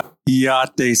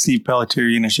Iate si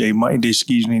Pelletier Nishe, Mighty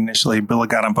Skijni Nishle,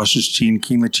 Billigana Bushchin,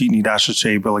 Kinlachini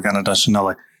Dashache, Billigana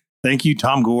Dashanella. Thank you,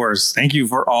 Tom Gores. Thank you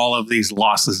for all of these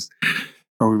losses.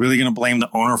 Are we really going to blame the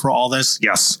owner for all this?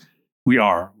 Yes, we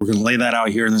are. We're going to lay that out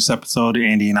here in this episode,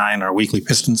 Andy and I, in our weekly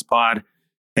Pistons pod.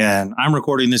 And I'm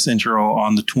recording this intro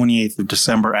on the 28th of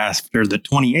December after the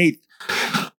 28th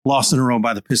loss in a row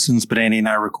by the Pistons. But Andy and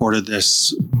I recorded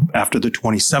this after the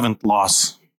 27th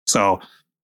loss. So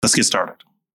let's get started.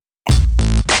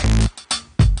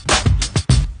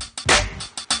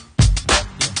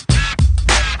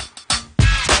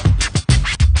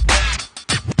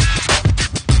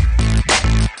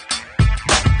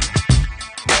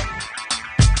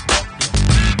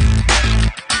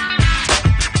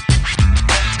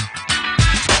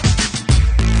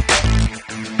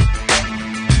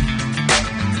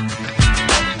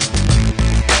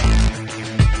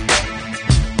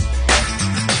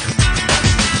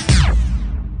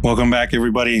 Welcome back,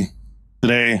 everybody.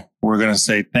 Today, we're going to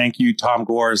say thank you, Tom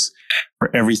Gores, for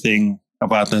everything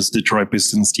about this Detroit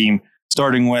Pistons team,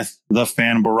 starting with the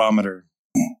fan barometer.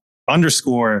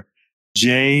 Underscore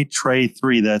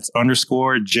JTrey3, that's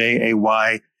underscore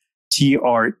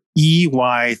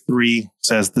JAYTREY3,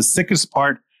 says the sickest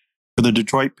part for the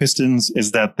Detroit Pistons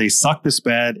is that they suck this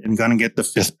bad and going to get the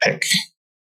 5th pick.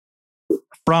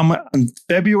 From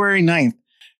February 9th,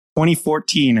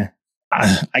 2014,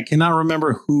 I cannot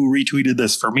remember who retweeted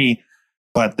this for me,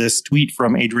 but this tweet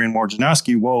from Adrian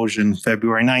Wojnarowski Woj in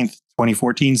February 9th,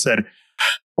 2014 said,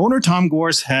 owner Tom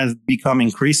Gores has become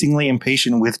increasingly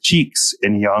impatient with Cheeks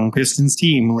in young Pistons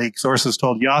team. League sources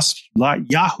told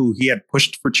Yahoo he had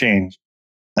pushed for change.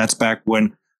 That's back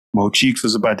when Mo Cheeks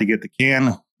was about to get the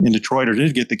can in Detroit, or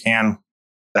did get the can.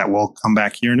 That will come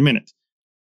back here in a minute.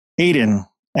 Aiden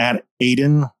at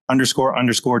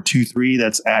Aiden__23.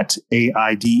 That's at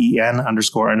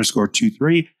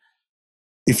AIDEN__23.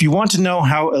 If you want to know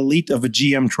how elite of a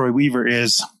GM Troy Weaver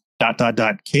is, ...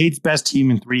 Cade's best team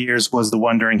in 3 years was the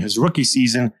one during his rookie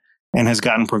season and has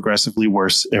gotten progressively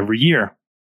worse every year.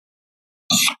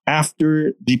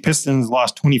 After the Pistons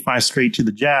lost 25 straight to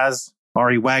the Jazz,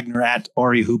 Ari Wagner at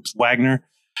Ari Hoops Wagner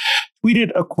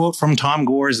tweeted a quote from Tom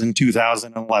Gores in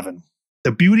 2011.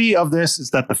 The beauty of this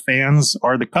is that the fans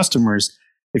are the customers.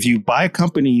 If you buy a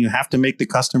company, you have to make the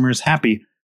customers happy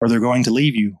or they're going to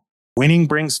leave you. Winning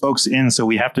brings folks in, so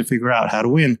we have to figure out how to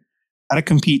win, how to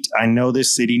compete. I know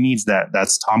this city needs that.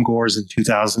 That's Tom Gores in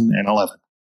 2011.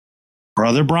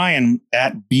 Brother Brian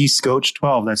at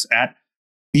BScoach12. That's at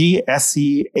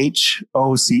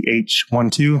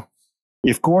BSCHOCH12.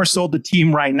 If Gores sold the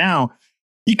team right now,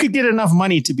 he could get enough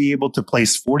money to be able to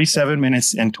place 47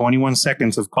 minutes and 21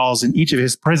 seconds of calls in each of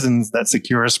his prisons that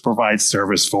Securus provides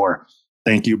service for.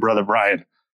 Thank you, Brother Brian.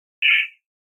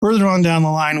 Further on down the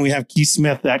line, we have Keith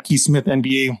Smith at Keith Smith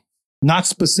NBA. Not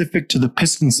specific to the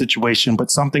Pistons situation,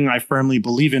 but something I firmly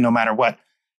believe in no matter what.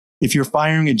 If you're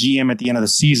firing a GM at the end of the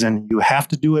season, you have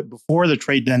to do it before the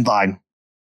trade deadline.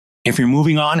 If you're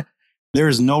moving on, there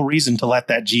is no reason to let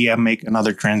that GM make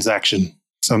another transaction.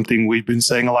 Something we've been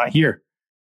saying a lot here.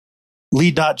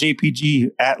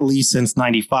 Lee.jpg at Lee since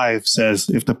 95 says,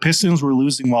 if the Pistons were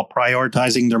losing while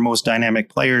prioritizing their most dynamic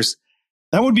players,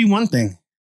 that would be one thing.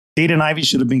 Cade and Ivy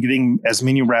should have been getting as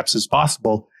many reps as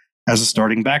possible as a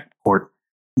starting backcourt.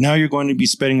 Now you're going to be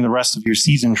spending the rest of your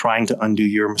season trying to undo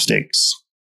your mistakes.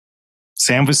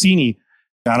 Sam Vecini,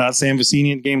 shout out Sam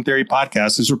Vecini in Game Theory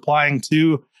Podcast, is replying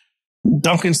to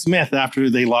Duncan Smith after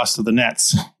they lost to the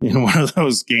Nets in one of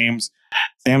those games.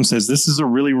 Sam says, this is a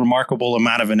really remarkable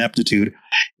amount of ineptitude.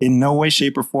 In no way,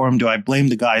 shape, or form do I blame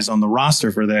the guys on the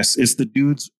roster for this. It's the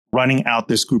dudes running out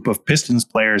this group of Pistons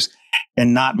players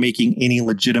and not making any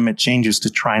legitimate changes to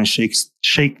try and shake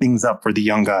things up for the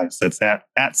young guys. That's at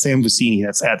Sam Vecini.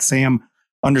 That's at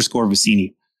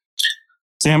Sam_Vecini.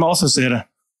 Sam also said,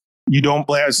 you don't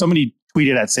blame, somebody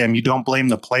tweeted at Sam, you don't blame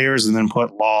the players, and then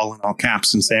put lol in all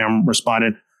caps. And Sam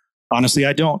responded, honestly,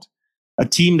 I don't. A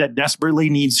team that desperately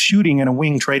needs shooting in a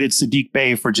wing traded Sadiq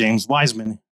Bey for James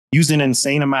Wiseman, used an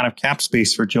insane amount of cap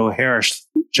space for Joe Harris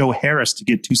to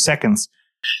get 2 seconds,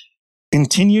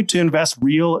 continue to invest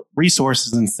real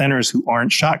resources in centers who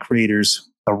aren't shot creators.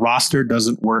 The roster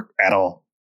doesn't work at all.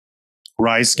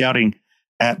 Rise Scouting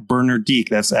at Bernard Deek.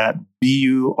 That's at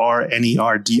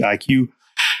BURNERDIQ.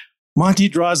 Monty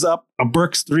draws up a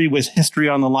Burks 3 with history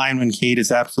on the line when Cade is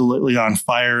absolutely on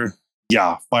fire.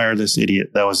 Yeah, fire this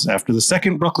idiot. That was after the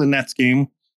second Brooklyn Nets game.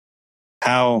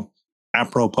 How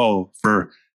apropos for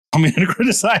coming to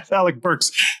criticize Alec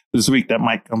Burks this week. That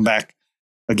might come back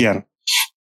again.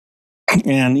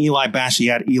 And Eli Bashy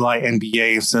at Eli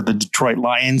NBA said the Detroit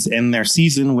Lions end their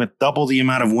season with double the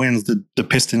amount of wins the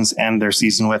Pistons end their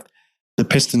season with. The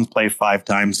Pistons play 5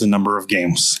 times the number of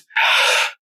games.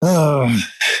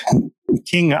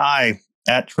 King I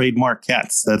at Trademark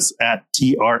Cats, that's at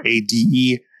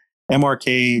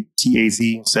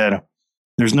TRADEMRKTAZ, said,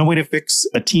 there's no way to fix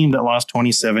a team that lost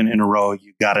 27 in a row.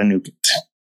 You got to nuke it.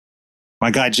 My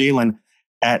guy Jalen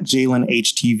at Jalen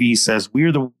HTV says,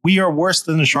 we are worse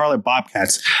than the Charlotte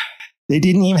Bobcats. They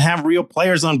didn't even have real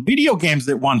players on video games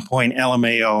at one point,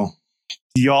 LMAO.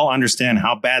 Do y'all understand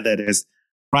how bad that is?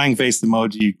 Crying face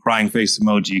emoji, crying face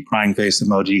emoji, crying face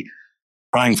emoji,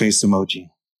 crying face emoji.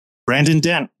 Brandon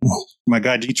Dent, my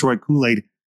guy Detroit Kool-Aid,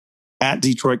 at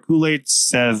Detroit Kool-Aid,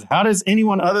 says, how does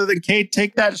anyone other than Kate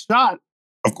take that shot?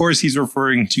 Of course, he's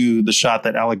referring to the shot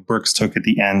that Alec Burks took at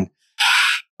the end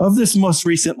of this most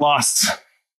recent loss.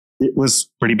 It was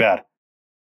pretty bad.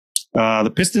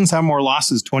 The Pistons have more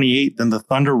losses, 28, than the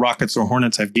Thunder, Rockets, or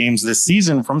Hornets have games this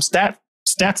season from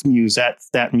StatsMuse at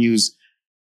StatMuse.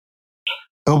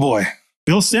 Oh boy.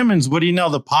 Bill Simmons, what do you know?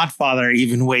 The Podfather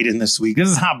even weighed in this week. This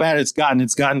is how bad it's gotten.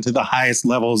 It's gotten to the highest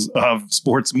levels of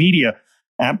sports media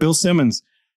at Bill Simmons.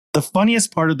 The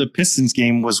funniest part of the Pistons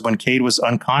game was when Cade was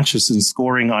unconscious and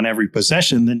scoring on every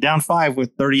possession, then down 5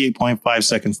 with 38.5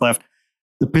 seconds left.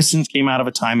 The Pistons came out of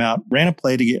a timeout, ran a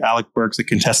play to get Alec Burks a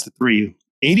contested 3.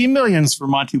 80 millions for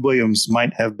Monty Williams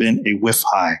might have been a whiff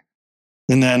high.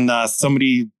 And then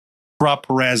somebody, Rob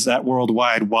Perez at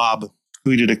Worldwide Wob,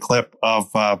 tweeted a clip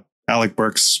of Alec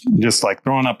Burks just like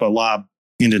throwing up a lob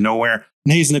into nowhere.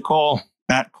 Nays Nicole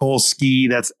at Cole Ski,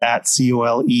 that's at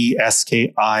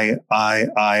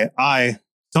COLESKIIII.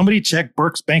 Somebody check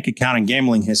Burks' bank account and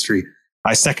gambling history.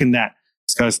 I second that.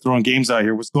 This guy's throwing games out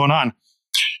here. What's going on?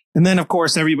 And then, of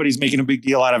course, everybody's making a big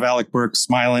deal out of Alec Burks,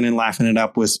 smiling and laughing it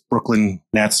up with Brooklyn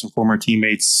Nets and former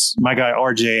teammates. My guy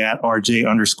RJ at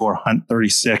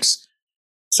RJ_Hunt36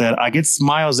 said, I get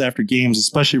smiles after games,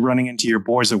 especially running into your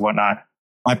boys and whatnot.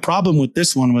 My problem with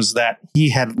this one was that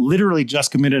he had literally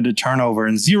just committed a turnover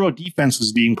and 0 defense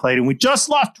was being played, and we just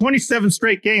lost 27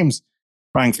 straight games.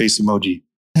 Crying face emoji.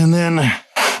 And then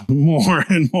more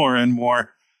and more and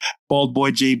more. Bald Boy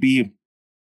JB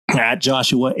at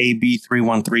Joshua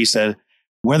AB313 said,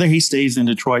 whether he stays in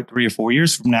Detroit 3 or 4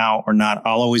 years from now or not,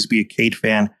 I'll always be a Cade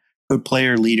fan, good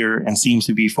player, leader, and seems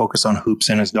to be focused on hoops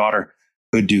and his daughter.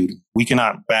 Good dude. We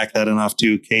cannot back that enough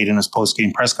too. Cade in his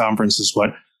post-game press conference is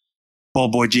what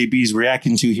Bald Boy JB's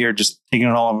reacting to here, just taking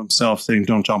it all of himself, saying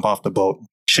don't jump off the boat.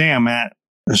 Sham at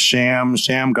Sham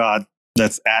God,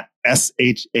 that's at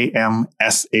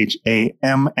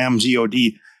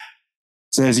SHAMSHAMMGOD,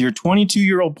 says your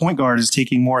 22-year-old point guard is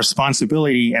taking more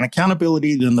responsibility and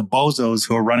accountability than the bozos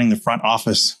who are running the front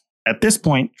office. At this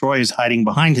point, Troy is hiding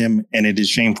behind him, and it is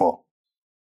shameful.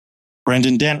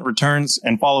 Brendan Dent returns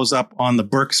and follows up on the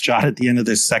Burks shot at the end of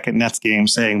this second Nets game,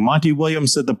 saying Monty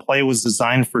Williams said the play was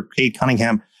designed for Cade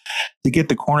Cunningham to get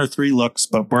the corner 3 looks,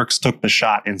 but Burks took the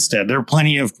shot instead. There are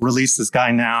plenty of release this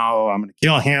guy now, I'm going to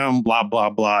kill him, blah,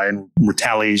 blah, blah, in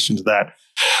retaliation to that.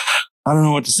 I don't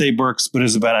know what to say, Burks, but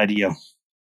it's a bad idea.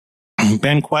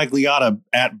 Ben Quagliotta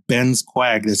at Ben's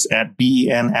Quag, that's at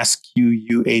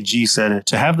BENSQUAG, said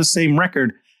to have the same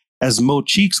record as Mo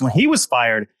Cheeks when he was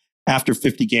fired after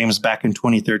 50 games back in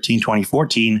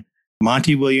 2013-2014,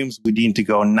 Monty Williams would need to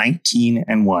go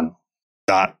 19-1. ...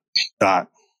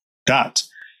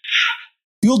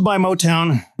 Fueled by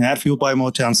Motown, at Fueled by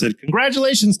Motown said,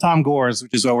 congratulations, Tom Gores,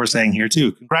 which is what we're saying here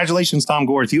too. Congratulations, Tom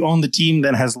Gores. You own the team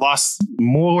that has lost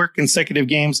more consecutive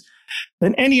games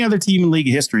than any other team in league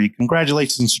history.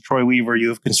 Congratulations to Troy Weaver. You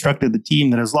have constructed the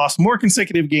team that has lost more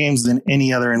consecutive games than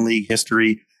any other in league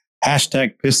history.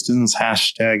 Hashtag Pistons,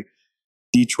 hashtag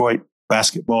Detroit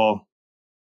basketball.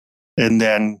 And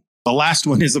then the last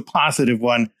one is a positive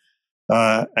one.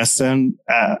 Esfendiar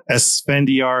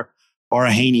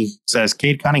Barahani says,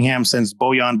 Cade Cunningham since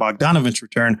Bojan Bogdanovic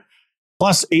return,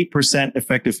 plus 8%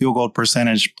 effective field goal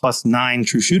percentage, plus 9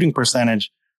 true shooting percentage,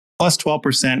 plus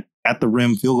 12% at the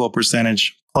rim field goal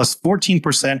percentage, plus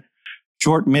 14%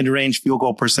 short mid-range field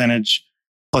goal percentage,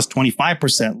 plus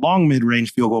 25% long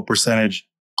mid-range field goal percentage,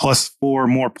 plus 4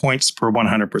 more points per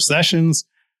 100 possessions,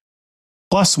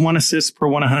 plus 1 assist per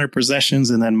 100 possessions,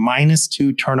 and then minus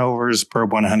 2 turnovers per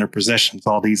 100 possessions.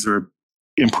 All these are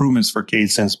improvements for Cade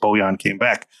since Bojan came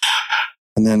back.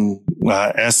 And then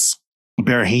S.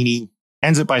 Berahini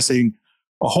ends it by saying,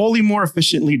 a wholly more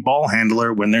efficient lead ball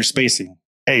handler when they're spacing.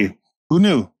 Hey, who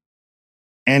knew?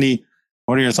 Andy,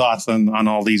 what are your thoughts on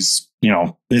all these? You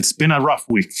know, it's been a rough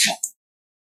week.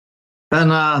 It's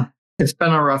been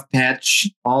a rough patch.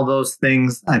 All those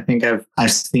things, I think I've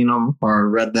seen them or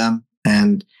read them,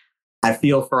 and I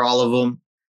feel for all of them.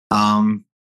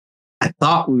 I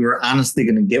thought we were honestly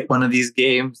going to get one of these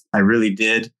games. I really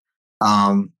did.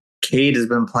 Cade has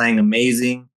been playing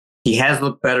amazing. He has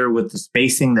looked better with the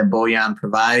spacing that Bojan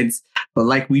provides. But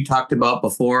like we talked about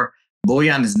before,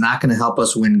 Bojan is not going to help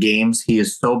us win games. He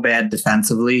is so bad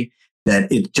defensively that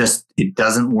it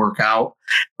doesn't work out.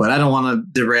 But I don't want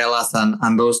to derail us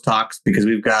on those talks because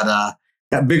we've got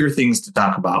bigger things to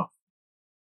talk about.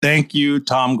 Thank you,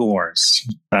 Tom Gores.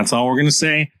 That's all we're going to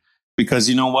say. Because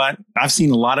you know what? I've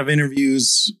seen a lot of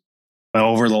interviews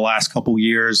over the last couple of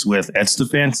years with Ed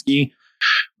Stefanski,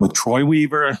 with Troy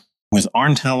Weaver, with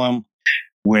Arn Tellem,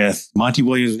 with Monty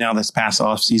Williams now this past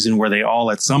offseason, where they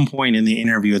all at some point in the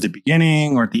interview at the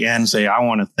beginning or at the end say, I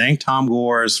want to thank Tom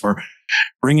Gores for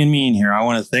bringing me in here. I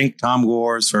want to thank Tom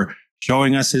Gores for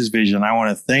showing us his vision. I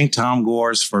want to thank Tom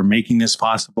Gores for making this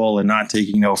possible and not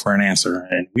taking no for an answer.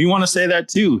 And we want to say that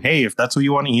too. Hey, if that's what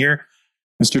you want to hear,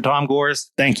 Mr. Tom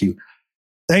Gores, thank you.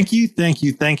 Thank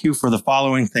you for the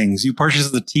following things. You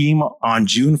purchased the team on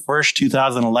June 1st,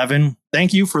 2011.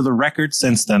 Thank you for the record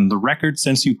since then. The record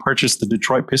since you purchased the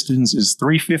Detroit Pistons is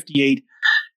 358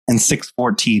 and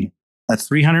 614. That's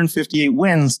 358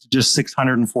 wins to just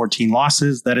 614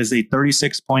 losses. That is a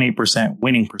 36.8%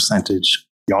 winning percentage.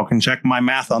 Y'all can check my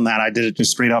math on that. I did it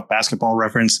just straight off Basketball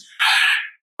Reference.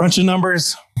 Bunch of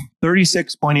numbers,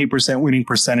 36.8% winning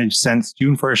percentage since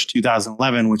June 1st,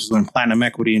 2011, which is when Platinum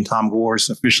Equity and Tom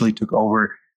Gores officially took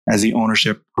over as the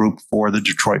ownership group for the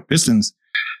Detroit Pistons.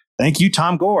 Thank you,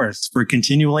 Tom Gores, for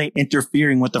continually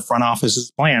interfering with the front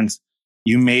office's plans.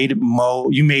 You made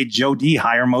Joe D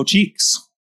hire Mo Cheeks.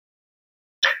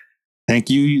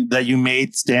 Thank you that you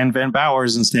made Stan Van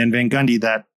Bowers and Stan Van Gundy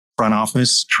that front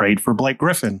office trade for Blake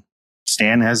Griffin.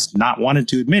 Stan has not wanted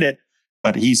to admit it,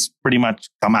 but he's pretty much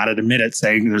come out and admit it,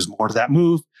 saying there's more to that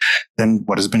move than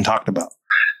what has been talked about.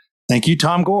 Thank you,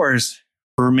 Tom Gores,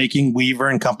 for making Weaver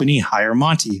and company hire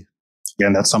Monty.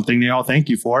 Again, that's something they all thank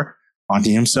you for.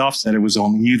 Monty himself said it was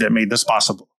only you that made this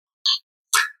possible.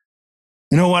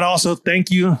 You know what? Also,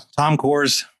 thank you, Tom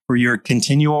Gores, for your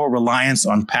continual reliance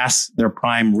on past their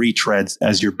prime retreads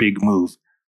as your big move.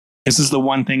 This is the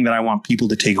one thing that I want people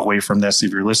to take away from this.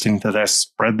 If you're listening to this,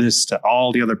 spread this to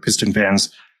all the other Piston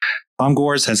fans. Tom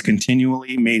Gores has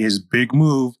continually made his big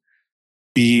move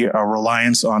be a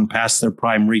reliance on past their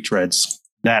prime retreads.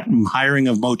 That hiring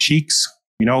of Mo Cheeks,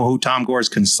 you know who Tom Gores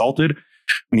consulted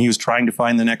when he was trying to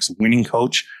find the next winning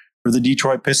coach for the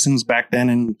Detroit Pistons back then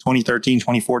in 2013,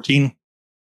 2014?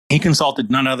 He consulted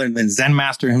none other than Zen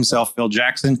Master himself, Phil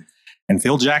Jackson, and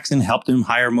Phil Jackson helped him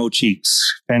hire Mo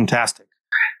Cheeks. Fantastic.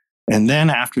 And then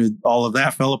after all of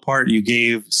that fell apart, you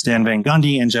gave Stan Van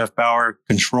Gundy and Jeff Bauer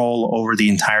control over the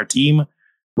entire team,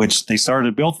 which they started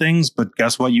to build things. But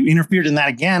guess what? You interfered in that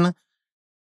again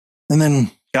and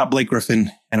then got Blake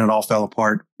Griffin and it all fell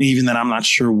apart. Even then, I'm not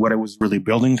sure what it was really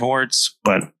building towards.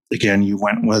 But again, you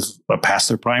went with a past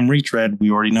their prime retread. We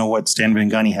already know what Stan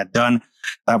Van Gundy had done.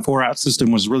 That 4-out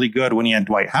system was really good when he had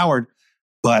Dwight Howard.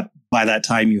 But by that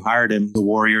time you hired him, the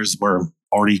Warriors were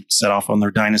already set off on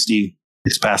their dynasty.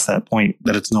 It's past that point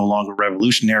that it's no longer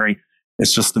revolutionary.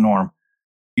 It's just the norm.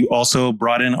 You also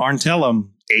brought in Arn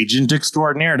Tellem, agent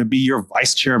extraordinaire, to be your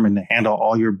vice chairman to handle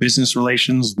all your business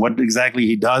relations. What exactly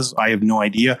he does, I have no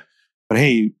idea. But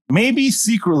hey, maybe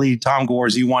secretly, Tom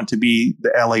Gores, you want to be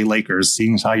the LA Lakers,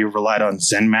 seeing as how you relied on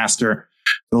Zen Master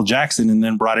Phil Jackson and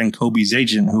then brought in Kobe's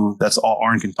agent, who that's all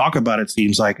Arn can talk about, it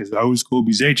seems like, is always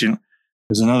Kobe's agent.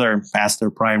 There's another past their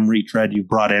prime retread you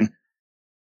brought in.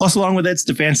 Plus, along with Ed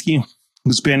Stefanski,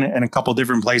 who's been in a couple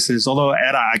different places. Although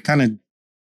Ed, I kind of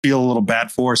feel a little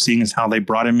bad for, seeing as how they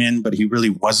brought him in, but he really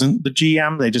wasn't the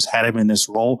GM. They just had him in this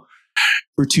role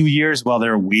for 2 years while they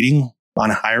were waiting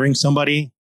on hiring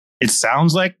somebody. It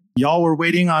sounds like y'all were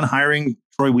waiting on hiring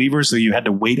Troy Weaver, so you had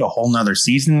to wait a whole nother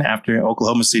season after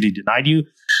Oklahoma City denied you.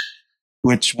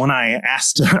 Which when I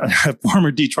asked a former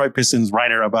Detroit Pistons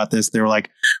writer about this, they were like,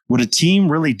 would a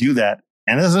team really do that?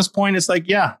 And at this point, it's like,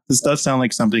 yeah, this does sound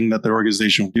like something that the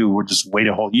organization would do. We'll just wait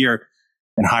a whole year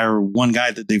and hire one guy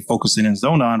that they focus in and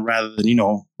zone on rather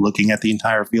than, looking at the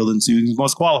entire field and seeing who's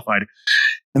most qualified.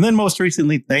 And then most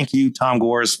recently, thank you, Tom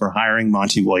Gores, for hiring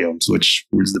Monty Williams, which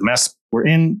was the mess we're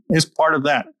in is part of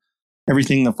that.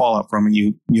 Everything the fallout from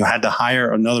it. You had to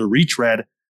hire another retread,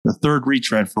 the third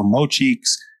retread for Mo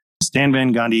Cheeks, Stan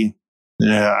Van Gundy.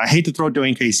 I hate to throw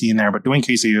Dwayne Casey in there, but Dwayne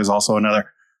Casey is also another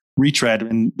retread.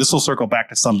 And this will circle back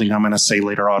to something I'm going to say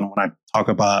later on when I talk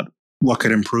about what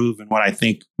could improve and what I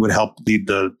think would help lead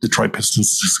the Detroit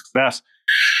Pistons to success.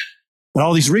 But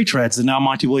all these retreads, and now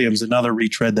Monty Williams, another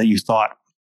retread that you thought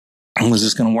was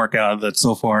just going to work out, that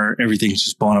so far everything's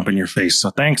just blown up in your face.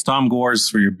 So thanks, Tom Gores,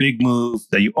 for your big move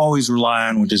that you always rely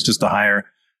on, which is just to hire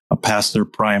a past their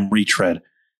prime retread.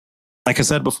 like I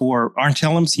said before,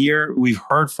 Arntellem's here. We've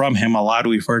heard from him a lot.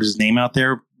 We've heard his name out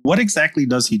there. What exactly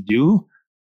does he do?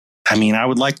 I mean, I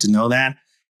would like to know that.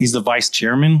 He's the vice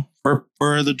chairman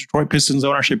for the Detroit Pistons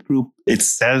ownership group. It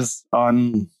says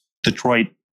on Detroit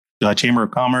Chamber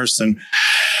of Commerce and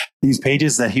these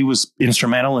pages that he was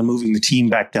instrumental in moving the team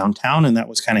back downtown, and that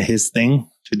was kind of his thing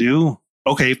to do.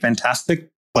 Okay,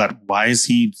 fantastic. But why is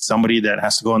he somebody that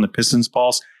has to go on the Pistons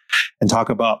pulse and talk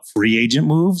about free agent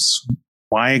moves?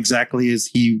 Why exactly is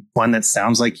he one that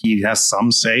sounds like he has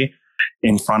some say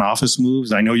in front office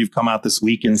moves? I know you've come out this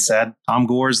week and said, Tom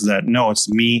Gores, that no, it's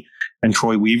me and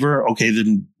Troy Weaver. Okay,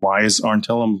 then why is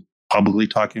Arntellem publicly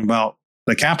talking about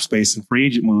the cap space and free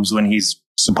agent moves when he's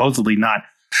supposedly not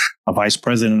a vice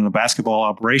president of basketball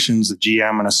operations, a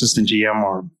GM, an assistant GM,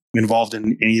 or involved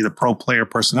in any of the pro player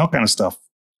personnel kind of stuff?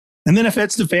 And then if Ed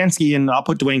Stefanski, and I'll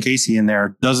put Dwayne Casey in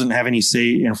there, doesn't have any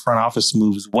say in front office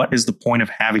moves, what is the point of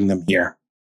having them here?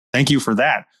 Thank you for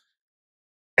that.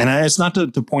 And it's not to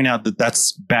point out that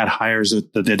that's bad hires,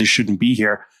 that it shouldn't be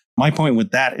here. My point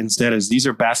with that instead is these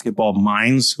are basketball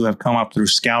minds who have come up through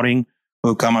scouting, who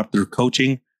have come up through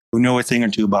coaching, who know a thing or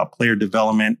two about player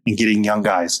development and getting young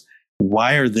guys.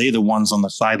 Why are they the ones on the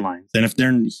sidelines? And if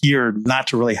they're here not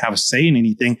to really have a say in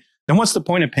anything, then what's the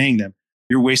point of paying them?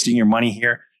 You're wasting your money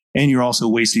here, and you're also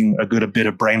wasting a bit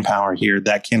of brain power here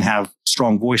that can have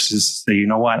strong voices to say, you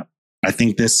know what, I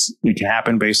think it can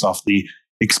happen based off the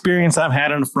experience I've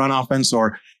had in the front offense,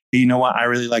 or you know what, I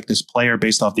really like this player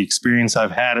based off the experience I've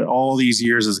had all these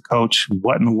years as a coach.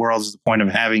 What in the world is the point of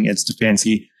having Ed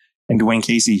Stefanski and Dwayne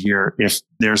Casey here if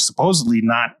they're supposedly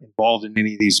not involved in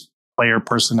any of these player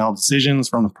personnel decisions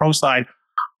from the pro side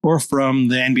or from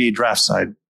the NBA draft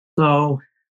side? So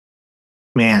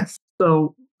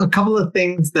a couple of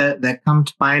things that come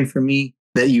to mind for me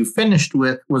that you finished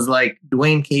with was like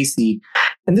Dwayne Casey,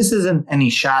 and this isn't any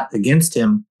shot against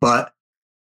him, but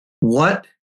what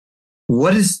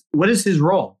is his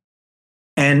role?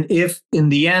 And if in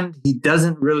the end he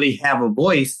doesn't really have a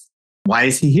voice, why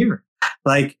is he here?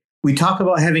 Like, we talk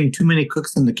about having too many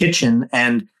cooks in the kitchen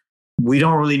and we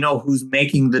don't really know who's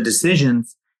making the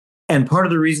decisions. And part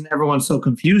of the reason everyone's so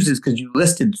confused is because you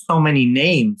listed so many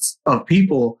names of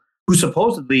people who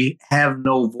supposedly have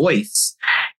no voice.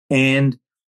 And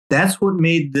that's what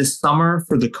made this summer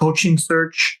for the coaching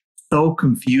search so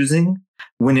confusing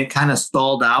when it kind of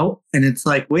stalled out. And it's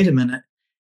like, wait a minute,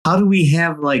 how do we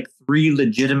have like 3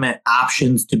 legitimate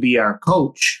options to be our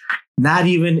coach? Not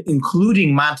even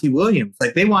including Monty Williams.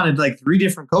 Like, they wanted like 3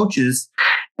 different coaches.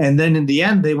 And then in the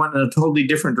end, they went in a totally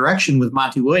different direction with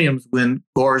Monty Williams when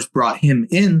Gores brought him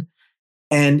in.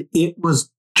 And it was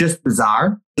just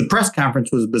bizarre. The press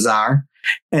conference was bizarre.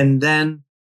 And then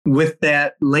with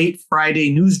that late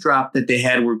Friday news drop that they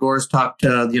had where Gores talked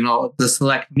to, the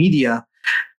select media,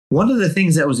 one of the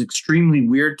things that was extremely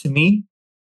weird to me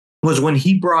was when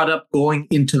he brought up going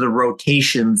into the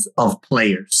rotations of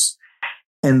players.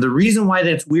 And the reason why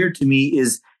that's weird to me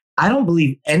is I don't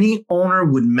believe any owner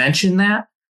would mention that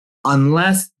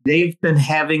unless they've been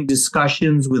having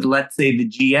discussions with, let's say, the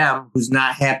GM who's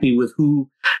not happy with who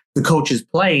the coach is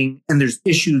playing, and there's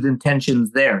issues and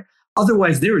tensions there.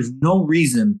 Otherwise, there is no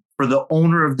reason for the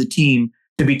owner of the team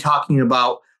to be talking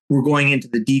about we're going into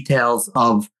the details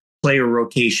of player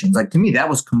rotations. Like, to me, that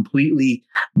was completely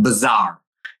bizarre,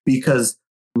 because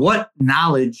what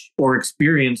knowledge or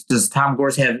experience does Tom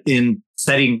Gores have in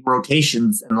setting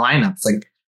rotations and lineups? Like,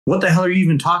 what the hell are you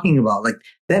even talking about? Like,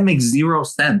 that makes 0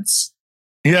 sense.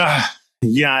 Yeah,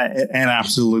 it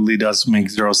absolutely does make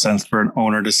 0 sense for an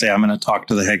owner to say, I'm going to talk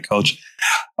to the head coach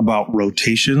about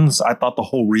rotations. I thought the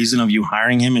whole reason of you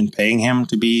hiring him and paying him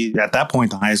to be, at that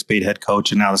point, the highest paid head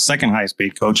coach and now the second highest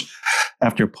paid coach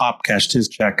after Pop cashed his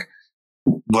check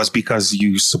was because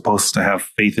you're supposed to have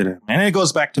faith in him. And it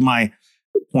goes back to my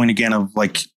point again of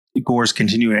like Gores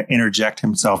continue to interject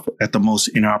himself at the most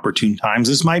inopportune times.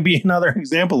 This might be another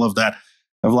example of that,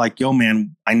 of like, yo,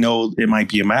 man, I know it might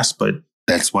be a mess, but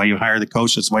that's why you hire the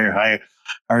coach. That's why you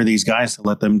hire these guys to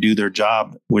let them do their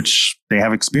job, which they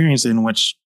have experience in,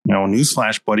 which,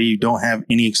 newsflash, buddy, you don't have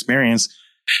any experience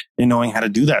in knowing how to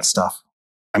do that stuff.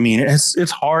 I mean,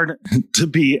 it's hard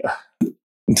to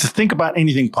think about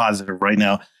anything positive right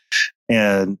now.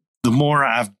 And the more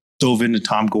I've dove into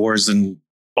Tom Gores and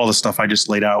all the stuff I just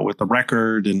laid out with the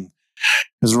record and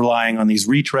is relying on these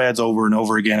retreads over and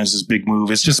over again as his big move,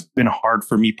 it's just been hard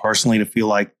for me personally to feel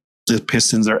like the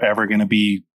Pistons are ever going to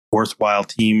be a worthwhile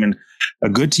team and a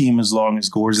good team as long as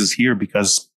Gores is here,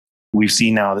 because we've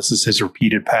seen now this is his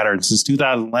repeated pattern since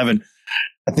 2011.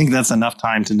 I think that's enough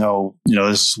time to know,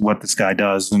 this is what this guy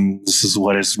does and this is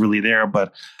what is really there.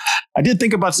 But I did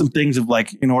think about some things of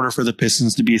like, in order for the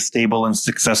Pistons to be a stable and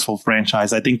successful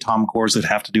franchise, I think Tom Gores would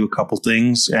have to do a couple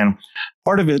things. And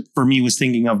part of it for me was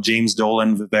thinking of James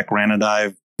Dolan, Vivek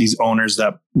Ranadive, these owners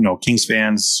that, Kings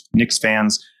fans, Knicks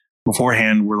fans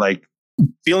beforehand were like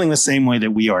feeling the same way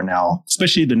that we are now,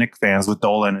 especially the Knicks fans with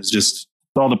Dolan. Is just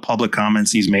all the public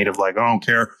comments he's made of like, I don't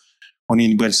care when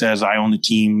anybody says I own the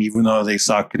team, even though they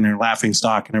suck and they're laughing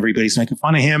stock and everybody's making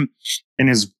fun of him and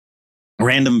his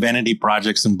random vanity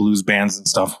projects and blues bands and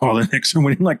stuff while the Knicks are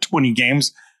winning like 20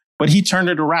 games. But he turned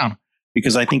it around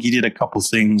because I think he did a couple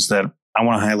things that I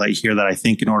want to highlight here that I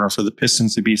think in order for the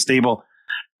Pistons to be a stable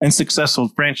and successful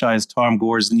franchise, Tom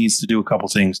Gores needs to do a couple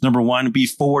things. Number one, be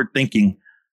forward thinking.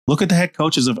 Look at the head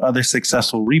coaches of other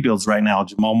successful rebuilds right now.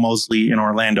 Jamal Mosley in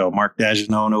Orlando, Mark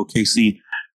Daigneault in OKC,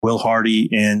 Will Hardy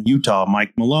in Utah,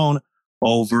 Mike Malone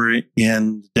over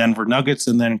in Denver Nuggets,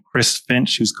 and then Chris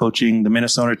Finch, who's coaching the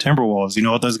Minnesota Timberwolves. You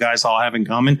know what those guys all have in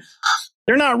common?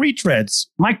 They're not retreads.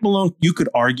 Mike Malone, you could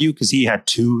argue, because he had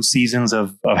 2 seasons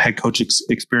of head coach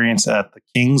experience at the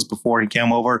Kings before he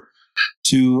came over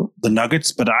to the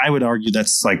Nuggets, but I would argue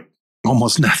that's like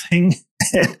almost nothing.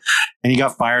 And he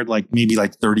got fired maybe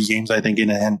 30 games, I think,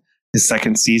 in his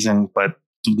second season. But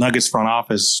the Nuggets front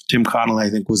office, Tim Connolly, I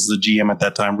think, was the GM at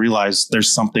that time, realized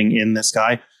there's something in this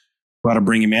guy. Got to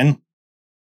bring him in.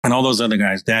 And all those other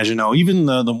guys, Daigneault, even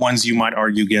the ones you might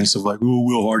argue against of like, oh,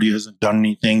 Will Hardy hasn't done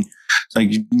anything. It's like,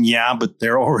 yeah, but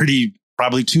they're already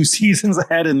probably 2 seasons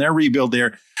ahead in their rebuild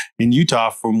there in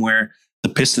Utah from where the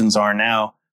Pistons are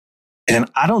now. And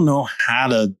I don't know how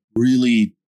to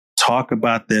really talk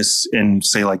about this and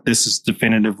say like, this is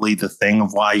definitively the thing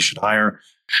of why you should hire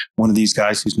one of these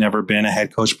guys who's never been a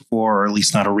head coach before, or at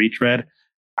least not a retread.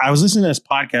 I was listening to this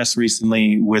podcast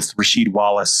recently with Rasheed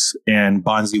Wallace and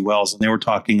Bonzi Wells, and they were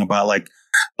talking about like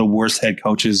the worst head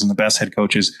coaches and the best head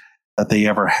coaches that they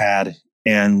ever had.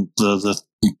 And the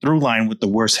through line with the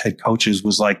worst head coaches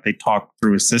was like they talked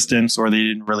through assistants or they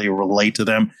didn't really relate to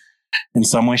them in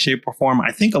some way, shape, or form.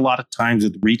 I think a lot of times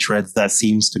with retreads, that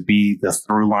seems to be the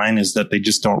through line, is that they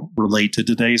just don't relate to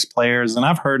today's players. And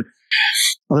I've heard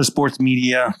other sports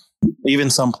media, even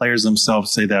some players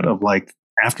themselves say that of like,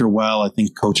 after a while, I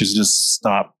think coaches just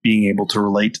stop being able to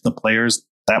relate to the players.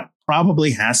 That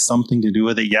probably has something to do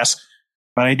with it, yes.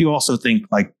 But I do also think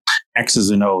like X's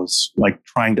and O's, like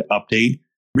trying to update.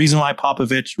 Reason why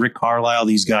Popovich, Rick Carlisle,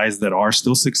 these guys that are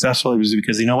still successful is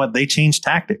because, you know what, they change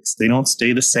tactics. They don't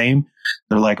stay the same.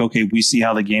 They're like, okay, we see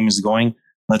how the game is going.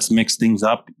 Let's mix things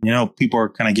up. People are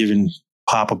kind of giving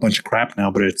Pop a bunch of crap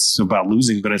now, but it's about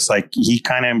losing. But it's like he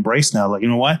kind of embraced now, like, you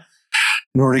know what?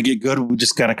 In order to get good, we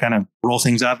just got to kind of roll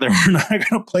things out there. We're not going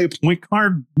to play point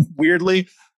guard weirdly.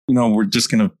 We're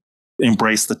just going to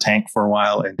embrace the tank for a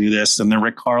while and do this. And then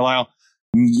Rick Carlisle,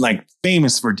 like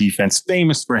famous for defense,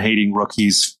 famous for hating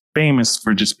rookies, famous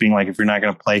for just being like, if you're not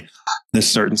going to play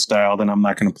this certain style, then I'm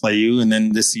not going to play you. And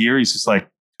then this year, he's just like,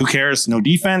 who cares? No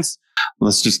defense.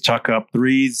 Let's just chuck up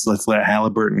threes. Let's let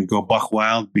Halliburton go buck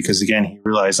wild. Because again, he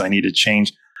realized I need to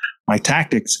change my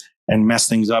tactics and mess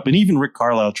things up. And even Rick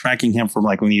Carlisle, tracking him from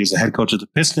like when he was the head coach of the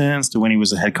Pistons to when he was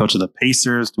the head coach of the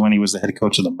Pacers to when he was the head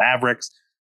coach of the Mavericks.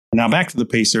 And now back to the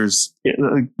Pacers.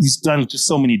 He's done just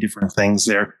so many different things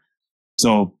there.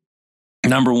 So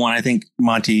number one, I think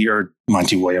Monty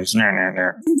Williams,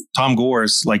 Tom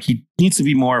Gores, like he needs to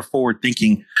be more forward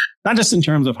thinking, not just in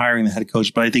terms of hiring the head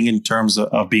coach, but I think in terms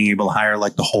of being able to hire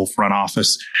like the whole front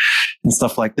office and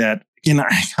stuff like that. Again,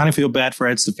 I kind of feel bad for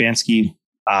Ed Stefanski.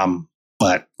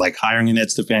 But like hiring an Ed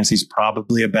Stefanski is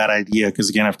probably a bad idea because,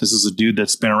 again, if this is a dude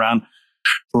that's been around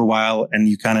for a while and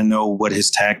you kind of know what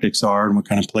his tactics are and what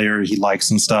kind of player he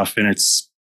likes and stuff, and it's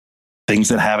things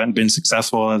that haven't been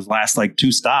successful as last like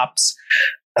 2 stops,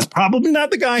 that's probably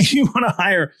not the guy you want to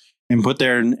hire and put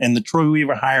there. And the Troy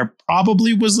Weaver hire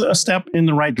probably was a step in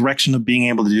the right direction of being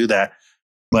able to do that.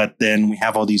 But then we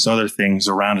have all these other things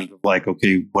around it of like,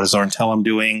 okay, what is Arntellum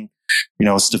doing?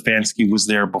 Stefanski was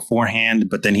there beforehand,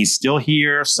 but then he's still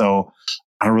here. So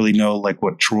I don't really know like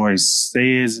what Troy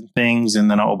says and things. And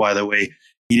then, oh, by the way,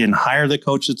 he didn't hire the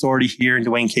coach that's already here in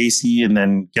Dwayne Casey. And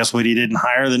then guess what? He didn't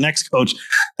hire the next coach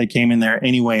that came in there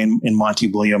anyway in Monty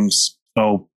Williams.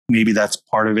 So maybe that's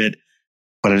part of it.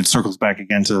 But it circles back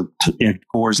again to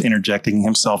Gores interjecting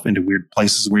himself into weird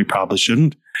places where he probably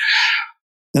shouldn't.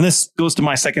 And this goes to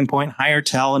my second point: hire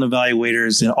talent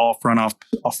evaluators in all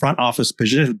front office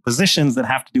positions that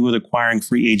have to do with acquiring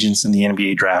free agents in the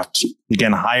NBA draft.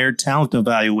 Again, hire talent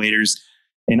evaluators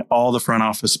in all the front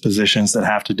office positions that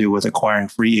have to do with acquiring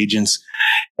free agents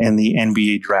in the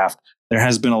NBA draft. There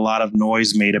has been a lot of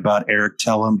noise made about Eric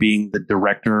Tellum being the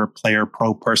director of player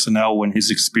pro personnel when his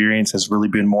experience has really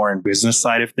been more in business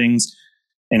side of things.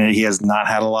 and he has not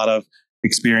had a lot of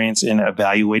experience in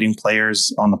evaluating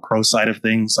players on the pro side of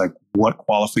things. Like, what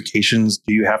qualifications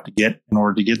do you have to get in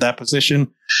order to get that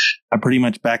position? I pretty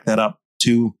much back that up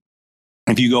too.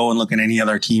 If you go and look at any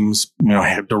other teams,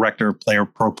 head director, player,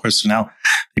 pro personnel,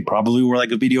 they probably were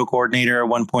like a video coordinator at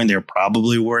one point. They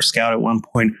probably were a scout at one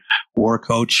point, or a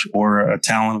coach, or a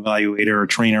talent evaluator, or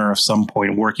trainer of some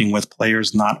point, working with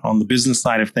players, not on the business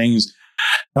side of things,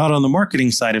 not on the marketing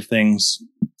side of things.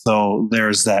 So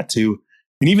there's that too.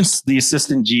 And even the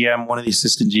assistant GM, one of the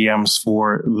assistant GMs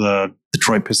for the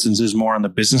Detroit Pistons, is more on the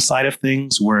business side of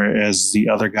things, whereas the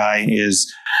other guy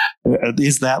is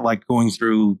that like going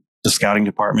through the scouting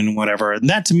department and whatever. And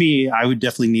that, to me, I would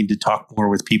definitely need to talk more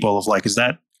with people of like, is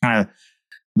that kind of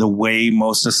the way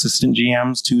most two assistant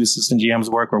GMs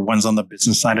work, or one's on the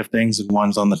business side of things and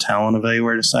one's on the talent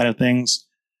evaluator side of things?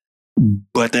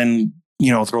 But then,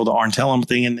 throw the Arn Tellem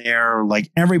thing in there, like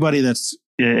everybody that's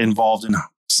involved in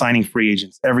signing free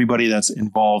agents, everybody that's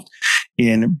involved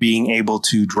in being able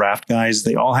to draft guys,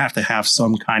 they all have to have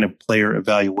some kind of player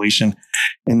evaluation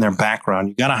in their background.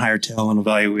 You got to hire talent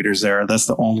evaluators there. That's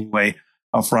the only way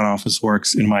a front office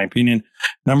works, in my opinion.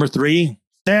 Number 3,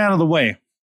 stay out of the way.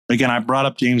 Again, I brought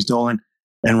up James Dolan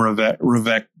and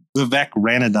Vivek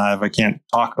Ranadive. I can't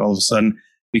talk all of a sudden,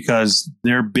 because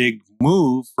their big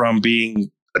move from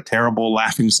being a terrible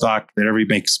laughingstock that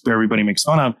everybody makes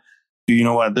fun of, you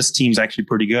know what, this team's actually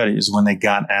pretty good, is when they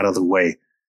got out of the way.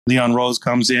 Leon Rose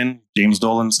comes in, James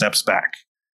Dolan steps back.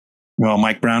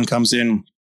 Mike Brown comes in,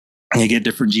 you get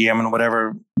different GM and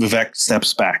whatever, Vivek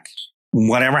steps back.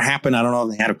 Whatever happened, I don't know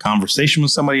if they had a conversation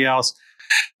with somebody else.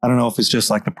 I don't know if it's just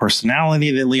like the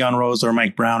personality that Leon Rose or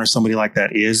Mike Brown or somebody like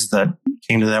that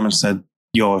came to them and said,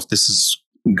 yo, if this is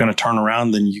going to turn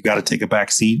around, then you got to take a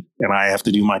back seat and I have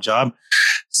to do my job.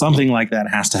 Something like that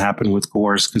has to happen with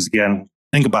Gores, because again,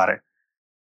 think about it.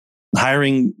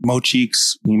 Hiring Mo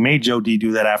Cheeks, he made Joe D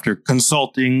do that after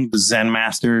consulting the Zen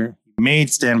Master. He made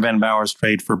Stan Van Bowers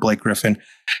trade for Blake Griffin.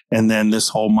 And then this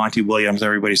whole Monty Williams,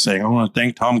 everybody's saying, I want to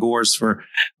thank Tom Gores for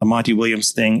the Monty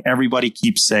Williams thing. Everybody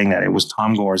keeps saying that it was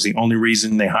Tom Gores. The only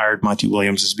reason they hired Monty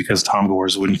Williams is because Tom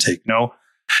Gores wouldn't take no.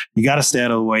 You got to stay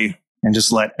out of the way and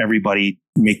just let everybody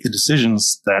make the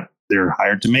decisions that they're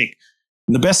hired to make.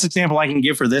 And the best example I can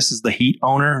give for this is the Heat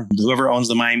owner, whoever owns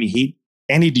the Miami Heat.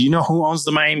 Andy, do you know who owns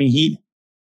the Miami Heat?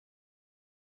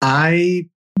 I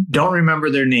don't remember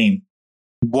their name.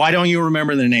 Why don't you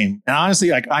remember their name? And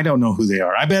honestly, I don't know who they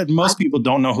are. I bet most people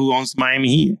don't know who owns the Miami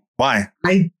Heat. Why?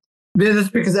 That's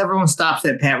because everyone stops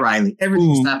at Pat Riley.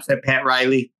 Everything stops at Pat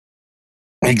Riley.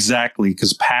 Exactly,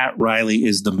 because Pat Riley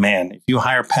is the man. If you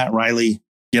hire Pat Riley,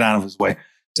 get out of his way.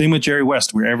 Same with Jerry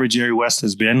West. Wherever Jerry West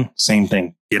has been, same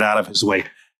thing. Get out of his way.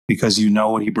 Because you know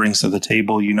what he brings to the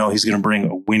table. You know he's going to bring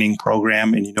a winning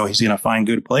program, and you know he's going to find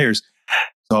good players.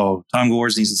 So Tom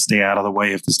Gores needs to stay out of the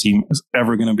way if this team is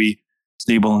ever going to be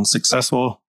stable and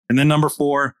successful. And then number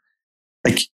 4,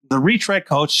 like the retread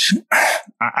coach,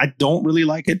 I don't really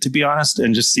like it, to be honest.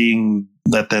 And just seeing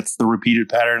that's the repeated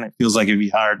pattern, it feels like if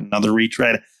you hired another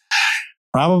retread,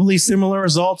 probably similar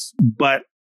results. But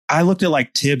I looked at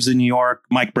like Tibbs in New York,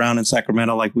 Mike Brown in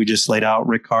Sacramento, like we just laid out,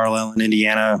 Rick Carlisle in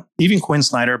Indiana, even Quinn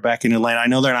Snyder back in Atlanta. I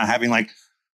know they're not having like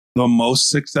the most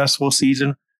successful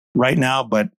season right now,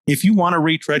 but if you want to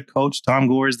retread coach Tom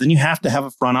Gores, then you have to have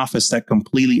a front office that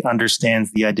completely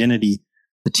understands the identity,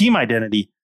 the team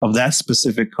identity of that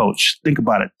specific coach. Think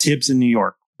about it. Tibbs in New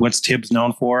York. What's Tibbs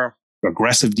known for?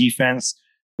 Aggressive defense.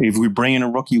 If we bring in a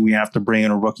rookie, we have to bring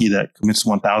in a rookie that commits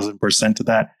 1,000% to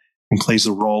that and plays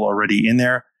a role already in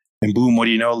there. And boom, what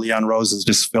do you know? Leon Rose has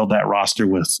just filled that roster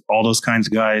with all those kinds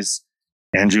of guys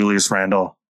and Julius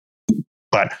Randle.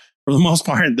 But for the most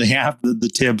part, they have the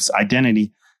Tibbs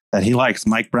identity that he likes.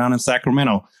 Mike Brown in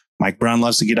Sacramento. Mike Brown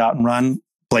loves to get out and run,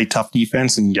 play tough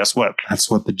defense. And guess what?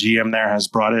 That's what the GM there has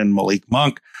brought in. Malik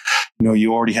Monk. You know,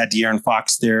 you already had De'Aaron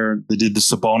Fox there. They did the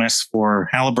Sabonis for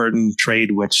Halliburton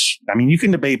trade, which, I mean, you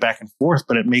can debate back and forth,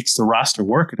 but it makes the roster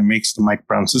work and it makes the Mike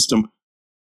Brown system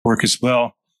work as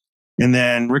well. And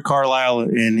then Rick Carlisle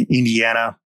in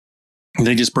Indiana,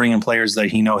 they just bring in players that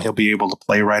he'll be able to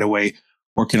play right away,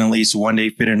 or can at least one day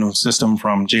fit into a system,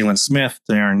 from Jalen Smith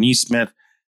to Aaron Nesmith,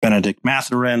 Benedict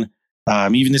Mathurin,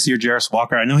 even this year, Jarris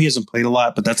Walker. I know he hasn't played a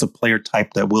lot, but that's a player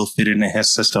type that will fit into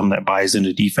his system, that buys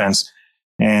into defense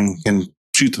and can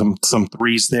shoot some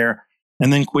threes there.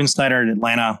 And then Quinn Snyder in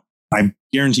Atlanta. I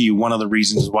guarantee you one of the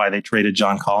reasons why they traded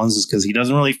John Collins is because he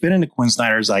doesn't really fit into Quinn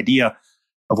Snyder's idea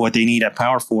of what they need at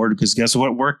power forward, because guess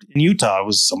what worked in Utah? It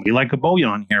was somebody like a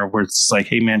Bojan here, where it's like,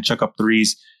 hey man, chuck up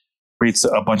threes, creates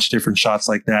a bunch of different shots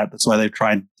like that. That's why they've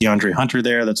tried DeAndre Hunter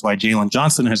there. That's why Jalen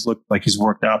Johnson has looked like he's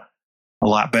worked out a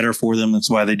lot better for them. That's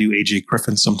why they do AJ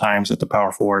Griffin sometimes at the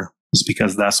power forward, is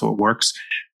because that's what works.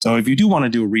 So if you do want to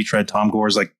do a retread Tom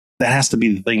Gores, like that has to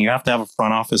be the thing. You have to have a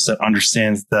front office that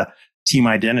understands the team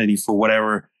identity for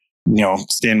whatever,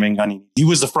 Stan Van Gundy. He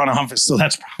was the front office, so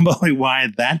that's probably why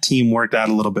that team worked out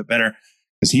a little bit better,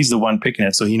 because he's the one picking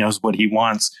it, so he knows what he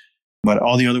wants. But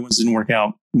all the other ones didn't work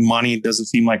out. Money doesn't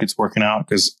seem like it's working out,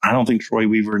 because I don't think Troy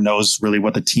Weaver knows really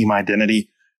what the team identity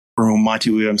for whom Monty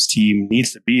Williams' team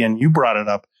needs to be. And you brought it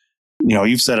up.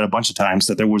 You've said it a bunch of times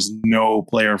that there was no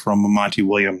player from a Monty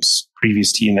Williams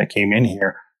previous team that came in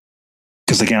here.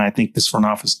 Because again, I think this front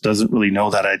office doesn't really know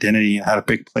that identity and how to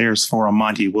pick players for a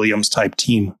Monty Williams type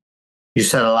team. You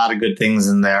said a lot of good things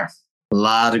in there. A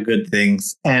lot of good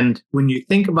things. And when you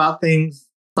think about things,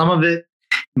 some of it,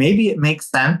 maybe it makes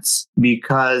sense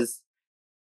because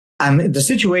the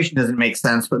situation doesn't make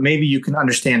sense, but maybe you can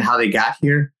understand how they got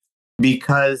here.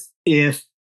 Because if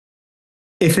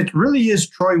it really is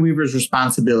Troy Weaver's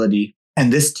responsibility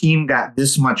and this team got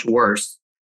this much worse,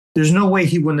 there's no way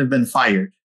he wouldn't have been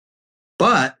fired.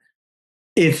 But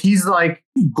if he's like,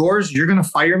 Gores, you're going to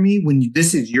fire me when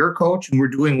this is your coach and we're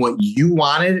doing what you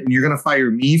wanted and you're going to fire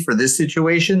me for this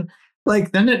situation,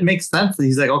 like then it makes sense that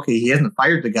he's like, okay, he hasn't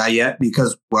fired the guy yet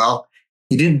because, well,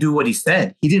 he didn't do what he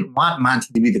said. He didn't want Monty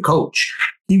to be the coach.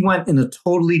 He went in a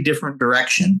totally different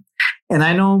direction. And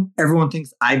I know everyone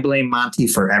thinks I blame Monty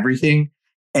for everything.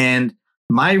 And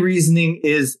my reasoning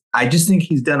is I just think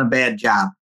he's done a bad job,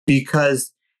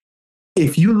 because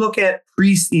if you look at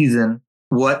preseason,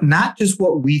 not just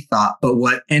what we thought, but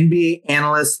what NBA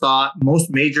analysts thought,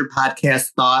 most major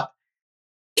podcasts thought,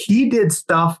 he did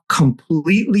stuff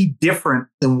completely different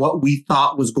than what we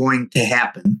thought was going to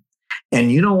happen.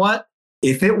 And you know what?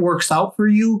 If it works out for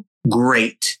you,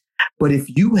 great. But if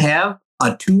you have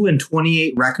a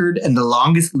 2-28 record and the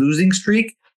longest losing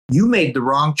streak, you made the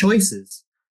wrong choices.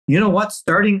 You know what?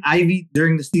 Starting Ivy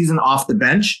during the season off the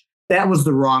bench, that was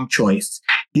the wrong choice.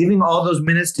 Giving all those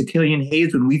minutes to Killian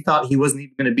Hayes when we thought he wasn't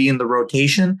even going to be in the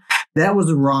rotation, that was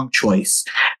the wrong choice.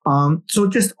 So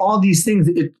just all these things,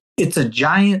 it's a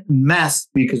giant mess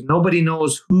because nobody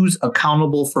knows who's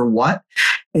accountable for what.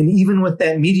 And even with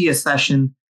that media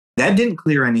session, that didn't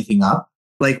clear anything up.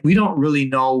 Like, we don't really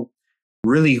know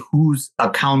who's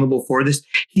accountable for this.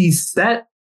 He set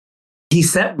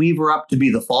Weaver up to be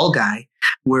the fall guy,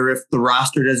 where if the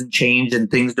roster doesn't change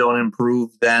and things don't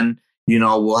improve, then,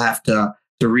 we'll have to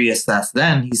reassess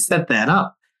then. He set that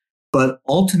up. But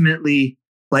ultimately,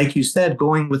 like you said,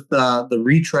 going with the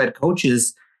retread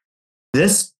coaches,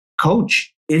 this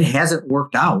coach, it hasn't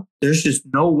worked out. There's just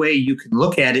no way you can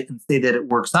look at it and say that it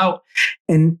works out.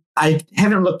 And I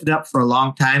haven't looked it up for a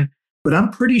long time, but I'm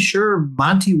pretty sure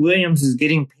Monty Williams is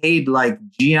getting paid like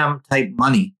GM type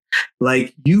money.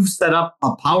 Like, you've set up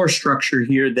a power structure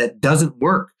here that doesn't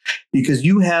work because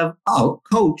you have a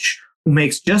coach who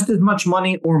makes just as much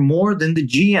money or more than the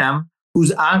GM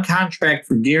who's on contract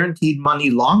for guaranteed money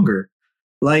longer.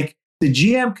 Like, the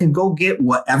GM can go get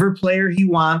whatever player he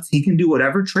wants. He can do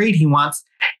whatever trade he wants,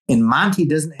 and Monty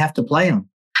doesn't have to play him.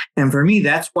 And for me,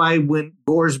 that's why when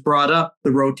Gores brought up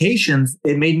the rotations,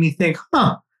 it made me think,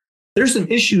 there's some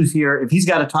issues here if he's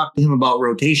got to talk to him about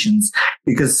rotations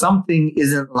because something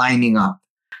isn't lining up.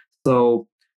 So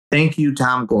thank you,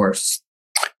 Tom Gores.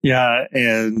 Yeah,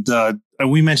 and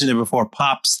we mentioned it before.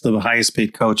 Pop's the highest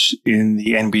paid coach in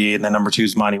the NBA, and the number 2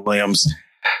 is Monty Williams.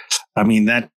 I mean,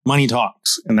 that money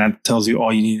talks, and that tells you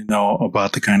all you need to know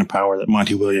about the kind of power that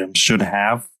Monty Williams should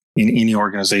have in any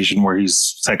organization where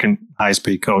he's second highest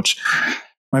paid coach,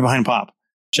 right behind Pop.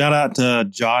 Shout out to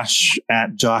Josh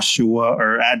at Joshua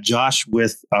or at Josh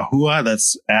with Ahua.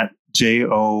 That's at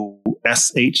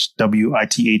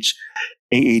JOSHWITHAHUA.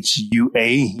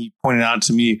 He pointed out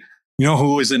to me,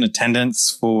 who was in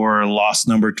attendance for loss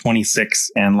number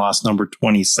 26 and loss number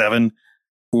 27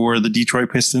 for the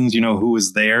Detroit Pistons? Who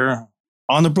was there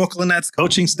on the Brooklyn Nets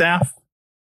coaching staff?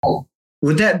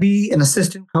 Would that be an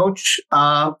assistant coach,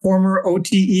 former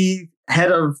OTE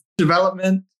head of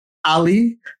development,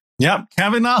 Ali? Yep,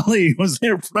 Kevin Ollie was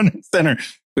there front and center.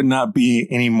 Could not be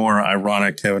any more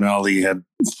ironic. Kevin Ollie had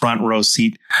front row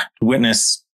seat to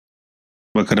witness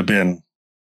what could have been.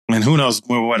 And who knows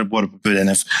what it would have been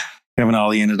if Kevin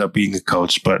Ollie ended up being a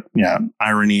coach. But yeah,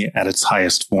 irony at its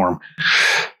highest form.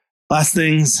 Last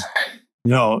things,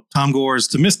 Tom Gores,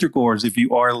 to Mr. Gores, if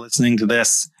you are listening to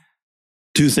this,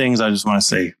 2 things I just want to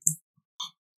say.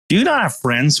 Do you not have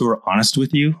friends who are honest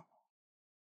with you?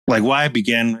 Like, why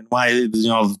begin? Why,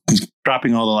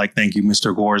 dropping all the thank you,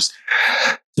 Mr. Gores.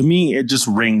 To me, it just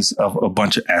rings of a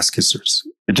bunch of ass kissers.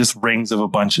 It just rings of a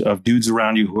bunch of dudes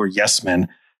around you who are yes men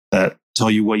that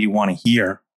tell you what you want to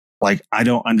hear. Like, I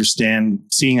don't understand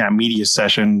seeing that media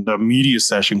session,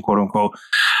 quote unquote,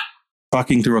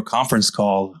 talking through a conference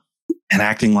call and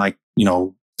acting like,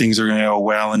 things are going to go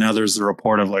well. And now there's the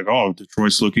report of like, oh,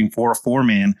 Detroit's looking for a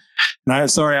 4-man. And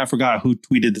I forgot who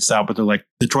tweeted this out, but they're like,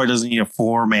 Detroit doesn't need a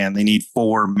 4-man. They need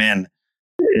 4 men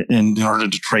in order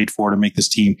to trade for to make this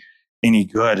team any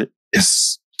good.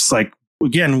 It's like,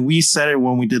 again, we said it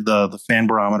when we did the fan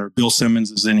barometer. Bill Simmons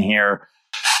is in here.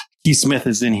 Keith Smith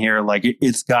is in here. Like,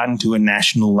 it's gotten to a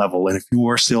national level. And if you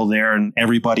are still there and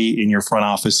everybody in your front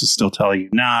office is still telling you,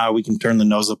 nah, we can turn the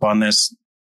nose up on this.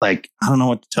 Like, I don't know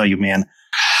what to tell you, man.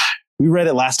 We read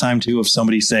it last time, too, of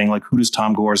somebody saying, like, who does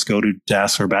Tom Gores go to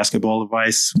ask for basketball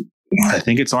advice? I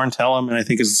think it's Arn Tellem, and I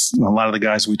think it's a lot of the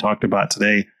guys we talked about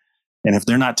today. And if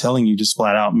they're not telling you just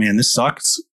flat out, man, this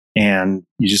sucks, and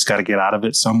you just got to get out of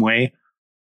it some way,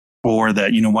 or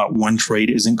that, one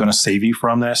trade isn't going to save you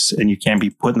from this, and you can't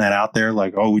be putting that out there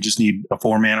like, oh, we just need a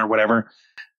 4-man or whatever.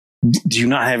 Do you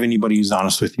not have anybody who's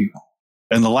honest with you?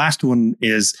 And the last one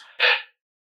is,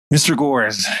 Mr.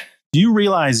 Gores, do you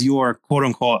realize your quote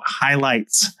unquote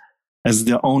highlights as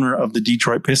the owner of the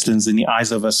Detroit Pistons in the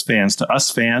eyes of us fans? To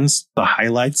us fans, the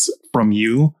highlights from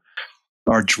you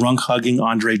are drunk hugging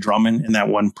Andre Drummond in that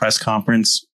one press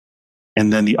conference.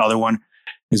 And then the other one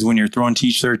is when you're throwing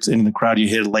t-shirts into the crowd, you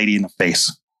hit a lady in the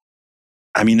face.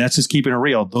 I mean, that's just keeping it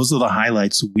real. Those are the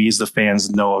highlights we as the fans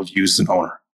know of you as an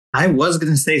owner. I was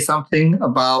going to say something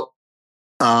about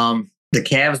the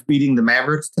Cavs beating the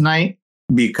Mavericks tonight,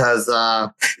 because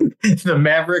the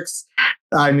Mavericks,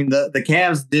 the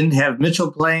Cavs didn't have Mitchell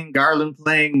playing, Garland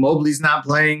playing, Mobley's not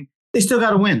playing. They still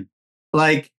got to win.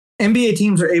 Like, NBA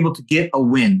teams are able to get a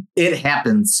win. It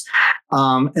happens.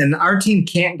 And our team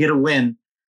can't get a win.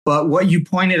 But what you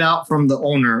pointed out from the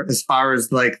owner, as far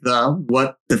as like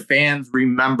what the fans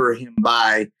remember him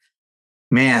by,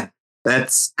 man,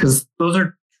 that's because those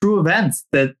are true events.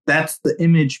 That's the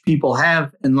image people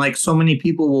have. And like so many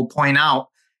people will point out,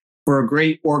 for a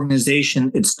great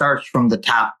organization, it starts from the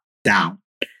top down.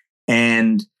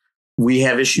 And we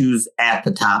have issues at the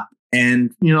top.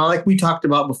 And, like we talked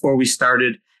about before we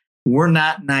started, we're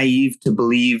not naive to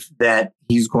believe that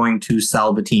he's going to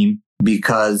sell the team,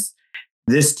 because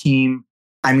this team,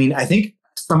 I think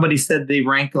somebody said they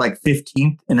rank like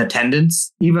 15th in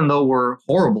attendance, even though we're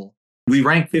horrible. We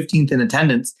rank 15th in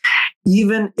attendance,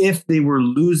 even if they were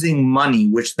losing money,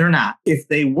 which they're not. If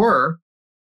they were,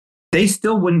 they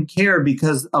still wouldn't care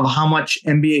because of how much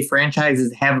NBA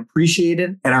franchises have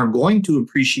appreciated and are going to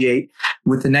appreciate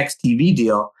with the next TV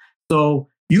deal. So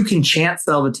you can chant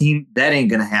sell the team. That ain't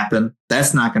going to happen.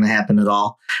 That's not going to happen at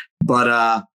all.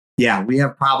 But we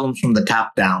have problems from the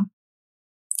top down.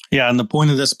 Yeah. And the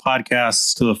point of this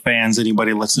podcast to the fans,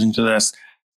 anybody listening to this,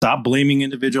 stop blaming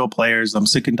individual players. I'm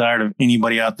sick and tired of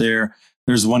anybody out there.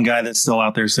 There's one guy that's still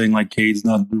out there saying like Cade's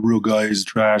not the real guy, he's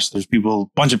trash. There's a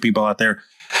bunch of people out there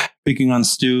picking on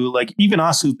Stu. Like even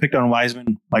us who picked on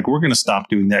Wiseman, like we're going to stop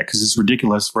doing that because it's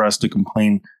ridiculous for us to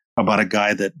complain about a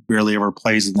guy that barely ever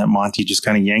plays and that Monty just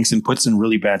kind of yanks and puts in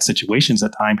really bad situations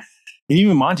at time. And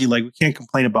even Monty, like we can't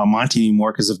complain about Monty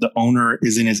anymore because if the owner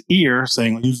is in his ear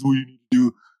saying, like, this is what you need to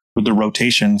do with the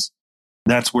rotations,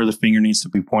 that's where the finger needs to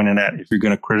be pointed at. If you're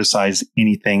going to criticize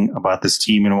anything about this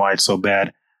team and why it's so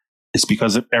bad, it's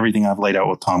because of everything I've laid out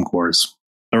with Tom Gores.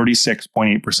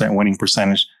 36.8% winning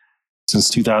percentage since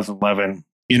 2011,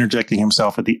 interjecting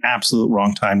himself at the absolute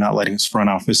wrong time, not letting his front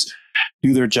office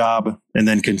do their job, and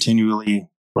then continually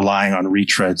relying on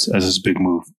retreads as his big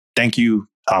move. Thank you,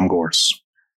 Tom Gores.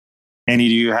 Andy,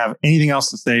 do you have anything else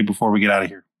to say before we get out of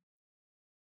here?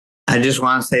 I just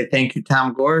want to say thank you,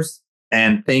 Tom Gores,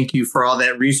 and thank you for all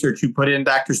that research you put in,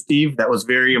 Dr. Steve. That was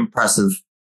very impressive.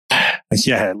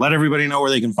 Yeah, let everybody know where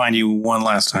they can find you one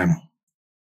last time.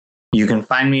 You can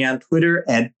find me on Twitter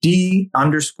at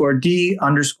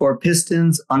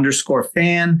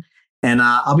D_Pistons_fan. And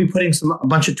I'll be putting a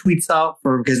bunch of tweets out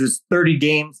because it's 30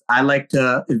 games. I like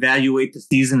to evaluate the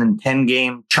season in 10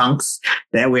 game chunks.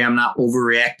 That way I'm not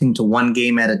overreacting to one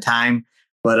game at a time.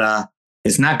 But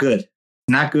it's not good.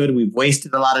 Not good. We've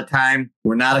wasted a lot of time.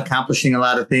 We're not accomplishing a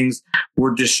lot of things.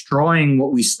 We're destroying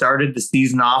what we started the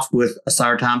season off with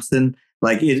Asar Thompson.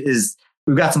 Like we've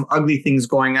got some ugly things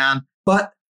going on,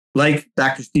 but like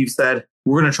Dr. Steve said,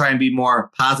 we're going to try and be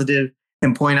more positive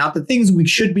and point out the things we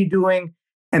should be doing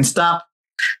and stop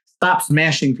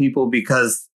smashing people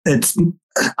because it's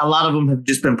a lot of them have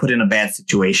just been put in a bad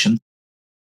situation.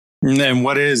 And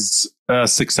what is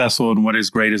successful and what is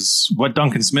great is what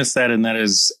Duncan Smith said, and that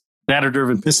is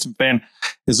data-driven Piston fan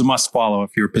is a must follow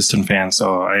if you're a Piston fan.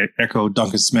 So I echo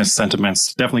Duncan Smith's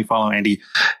sentiments. Definitely follow Andy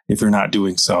if you're not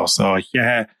doing so. So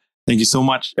yeah, Thank you so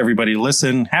much, everybody.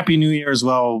 Listen, Happy New Year as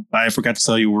well. I forgot to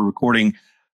tell you we're recording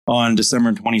on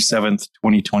December 27th,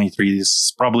 2023. This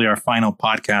is probably our final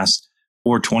podcast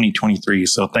for 2023.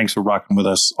 So thanks for rocking with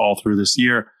us all through this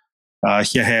year.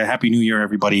 Happy New Year,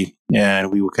 everybody.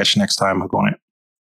 And we will catch you next time. Go on it.